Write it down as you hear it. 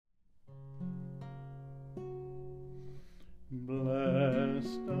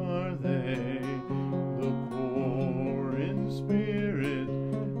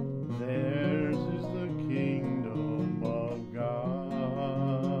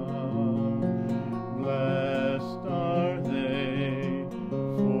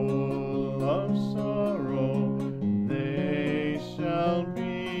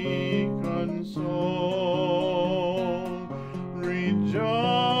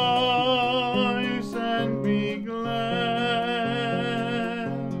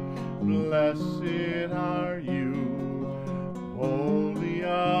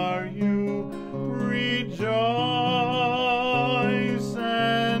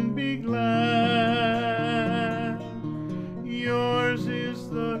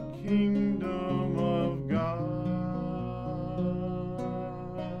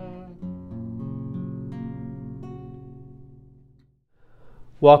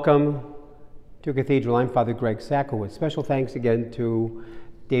Welcome to Cathedral. I'm Father Greg Sakowitz. Special thanks again to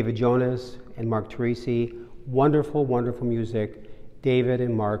David Jonas and Mark Teresi. Wonderful, wonderful music. David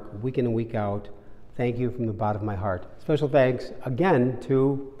and Mark, week in and week out. Thank you from the bottom of my heart. Special thanks again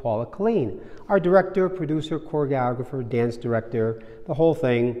to Paula Colleen, our director, producer, choreographer, dance director. The whole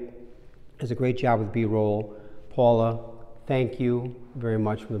thing is a great job with B-roll. Paula, thank you very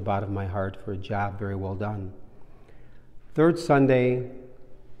much from the bottom of my heart for a job very well done. Third Sunday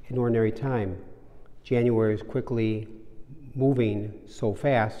in Ordinary Time. January is quickly moving so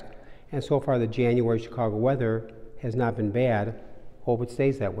fast, and so far the January Chicago weather has not been bad. Hope it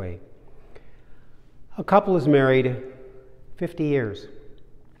stays that way. A couple is married 50 years,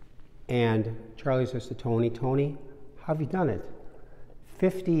 and Charlie says to Tony, Tony, how have you done it?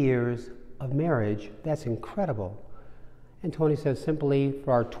 50 years of marriage, that's incredible. And Tony says, simply,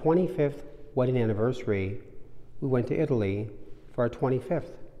 for our 25th wedding anniversary, we went to Italy for our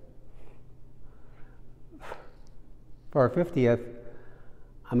 25th. For our 50th,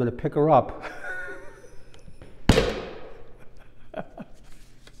 I'm going to pick her up.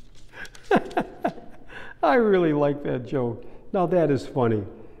 I really like that joke. Now that is funny.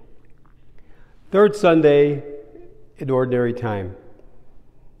 Third Sunday in Ordinary Time.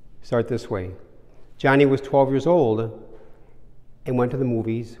 Start this way. Johnny was 12 years old and went to the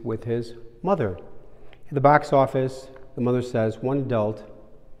movies with his mother. At the box office, the mother says, one adult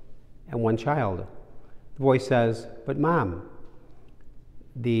and one child. The boy says, but Mom.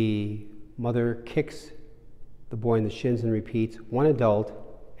 The mother kicks the boy in the shins and repeats, one adult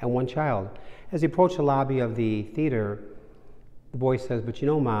and one child. As he approached the lobby of the theater, the boy says, but you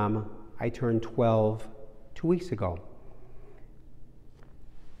know, Mom, I turned 12 2 weeks ago.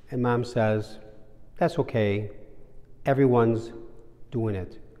 And Mom says, that's okay. Everyone's doing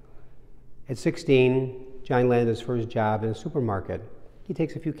it. At 16, Johnny landed his first job in a supermarket. He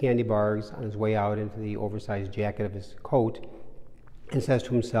takes a few candy bars on his way out into the oversized jacket of his coat and says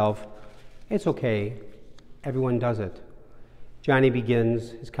to himself, it's okay, everyone does it. Johnny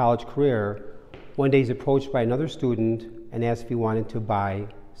begins his college career. One day he's approached by another student and asked if he wanted to buy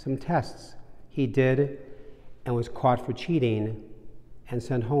some tests. He did and was caught for cheating and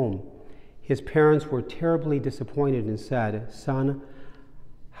sent home. His parents were terribly disappointed and said, son,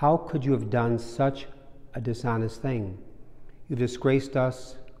 how could you have done such a dishonest thing? You've disgraced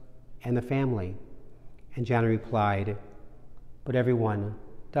us and the family. And Johnny replied, but everyone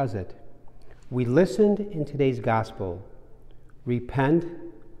does it. We listened in today's gospel. Repent,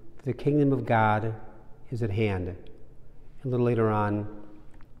 for the kingdom of God is at hand. And a little later on,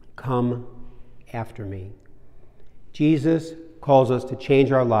 come after me. Jesus calls us to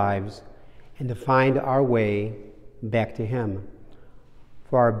change our lives and to find our way back to Him.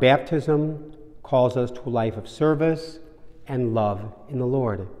 For our baptism calls us to a life of service and love in the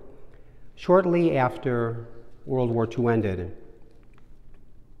Lord. Shortly after World War II ended,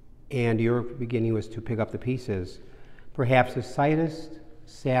 and Europe beginning was to pick up the pieces, perhaps the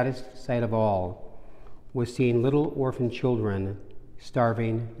saddest sight of all was seeing little orphan children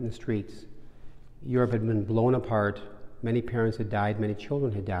starving in the streets. Europe had been blown apart. Many parents had died. Many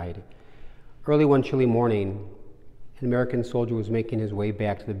children had died. Early one chilly morning, an American soldier was making his way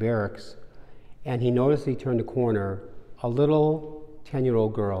back to the barracks, and he noticed as he turned a corner, a little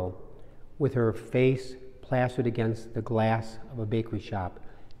 10-year-old girl with her face plastered against the glass of a bakery shop,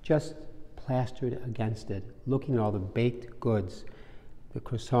 just plastered against it, looking at all the baked goods, the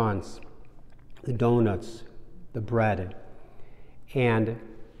croissants, the donuts, the bread. And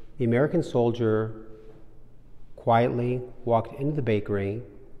the American soldier quietly walked into the bakery,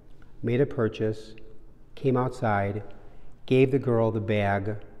 made a purchase, came outside, gave the girl the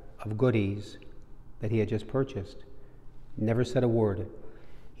bag of goodies that he had just purchased. Never said a word.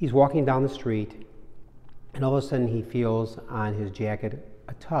 He's walking down the street, and all of a sudden he feels on his jacket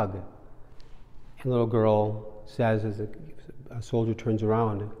a tug. And the little girl says, as a soldier turns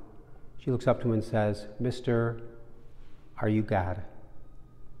around, she looks up to him and says, Mister, are you God?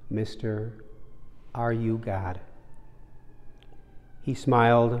 Mister, are you God? He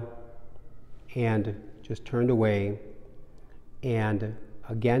smiled and just turned away. And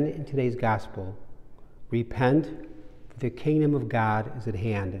again in today's gospel, repent, for the kingdom of God is at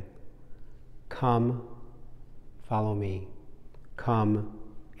hand. Come, follow me. Come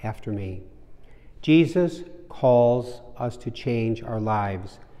after me. Jesus calls us to change our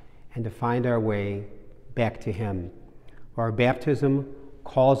lives and to find our way back to Him. Our baptism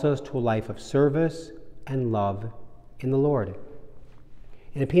calls us to a life of service and love in the Lord.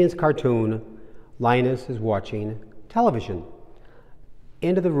 In a Peanuts cartoon, Linus is watching television.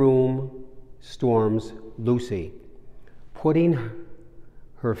 Into the room storms Lucy, putting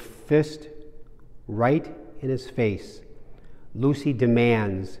her fist right in his face, Lucy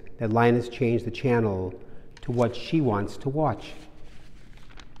demands that Linus change the channel to what she wants to watch.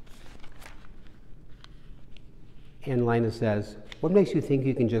 And Linus says, "What makes you think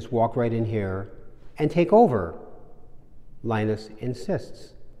you can just walk right in here and take over?" Linus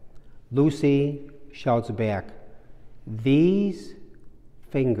insists. Lucy shouts back, "These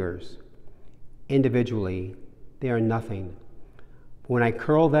fingers, individually, they are nothing. When I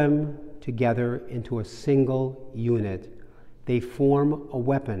curl them together into a single unit, they form a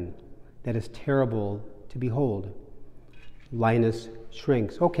weapon that is terrible to behold." Linus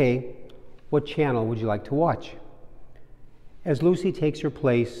shrinks. "Okay, what channel would you like to watch?" As Lucy takes her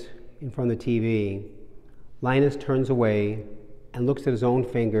place in front of the TV, Linus turns away and looks at his own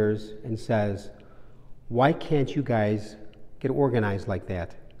fingers and says, "Why can't you guys get organized like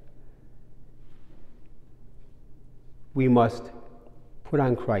that?" We must put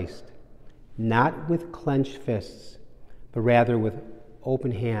on Christ, not with clenched fists, but rather with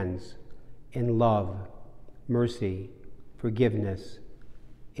open hands, in love, mercy, forgiveness,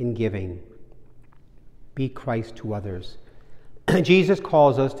 in giving. Be Christ to others. Jesus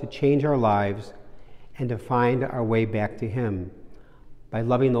calls us to change our lives and to find our way back to Him by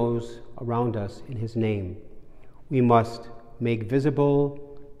loving those around us in His name. We must make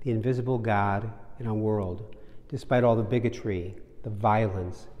visible the invisible God in our world, despite all the bigotry, the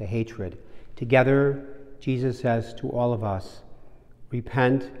violence, the hatred. Together, Jesus says to all of us,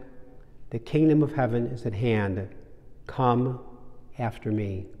 "Repent, the kingdom of heaven is at hand. Come after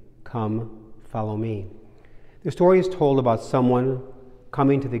me. Come, follow me." The story is told about someone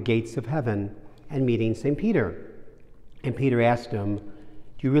coming to the gates of heaven and meeting St. Peter. And Peter asked him,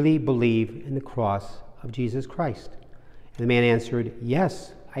 "Do you really believe in the cross of Jesus Christ?" And the man answered,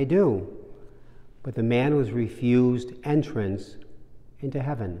 "Yes, I do." But the man was refused entrance into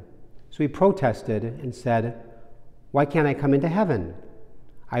heaven. So he protested and said, "Why can't I come into heaven?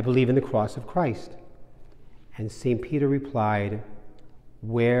 I believe in the cross of Christ." And St. Peter replied,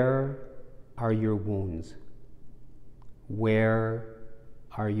 "Where are your wounds? Where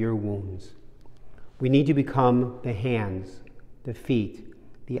are your wounds?" We need to become the hands, the feet,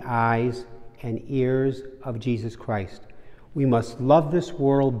 the eyes, and ears of Jesus Christ. We must love this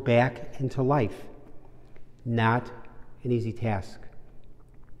world back into life. Not an easy task.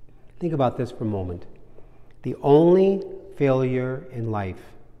 Think about this for a moment. The only failure in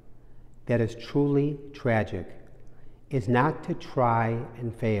life that is truly tragic is not to try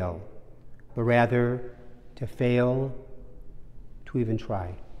and fail, but rather to fail to even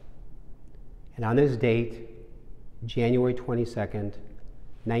try. And on this date, January 22nd,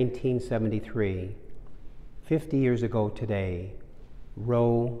 1973, 50 years ago today,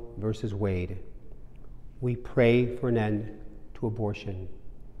 Roe versus Wade, we pray for an end to abortion.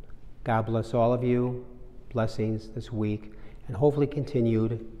 God bless all of you. Blessings this week, and hopefully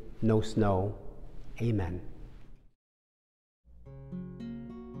continued no snow. Amen.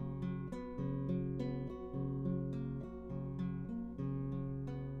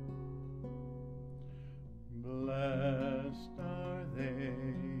 Blessed are they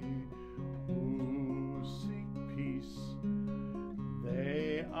who seek peace.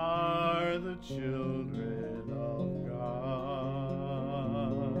 They are the children of God.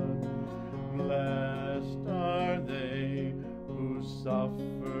 Blessed are they who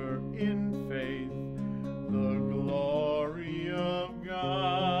suffer in faith. The glory of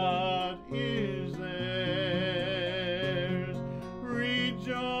God is theirs.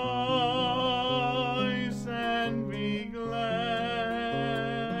 Rejoice and be glad.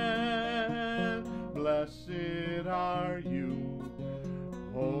 Blessed are you,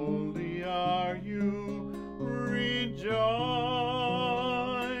 holy are you. Rejoice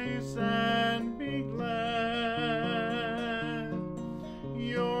and be glad.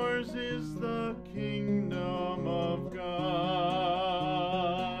 Yours is the kingdom of God.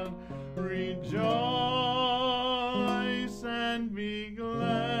 Rejoice and be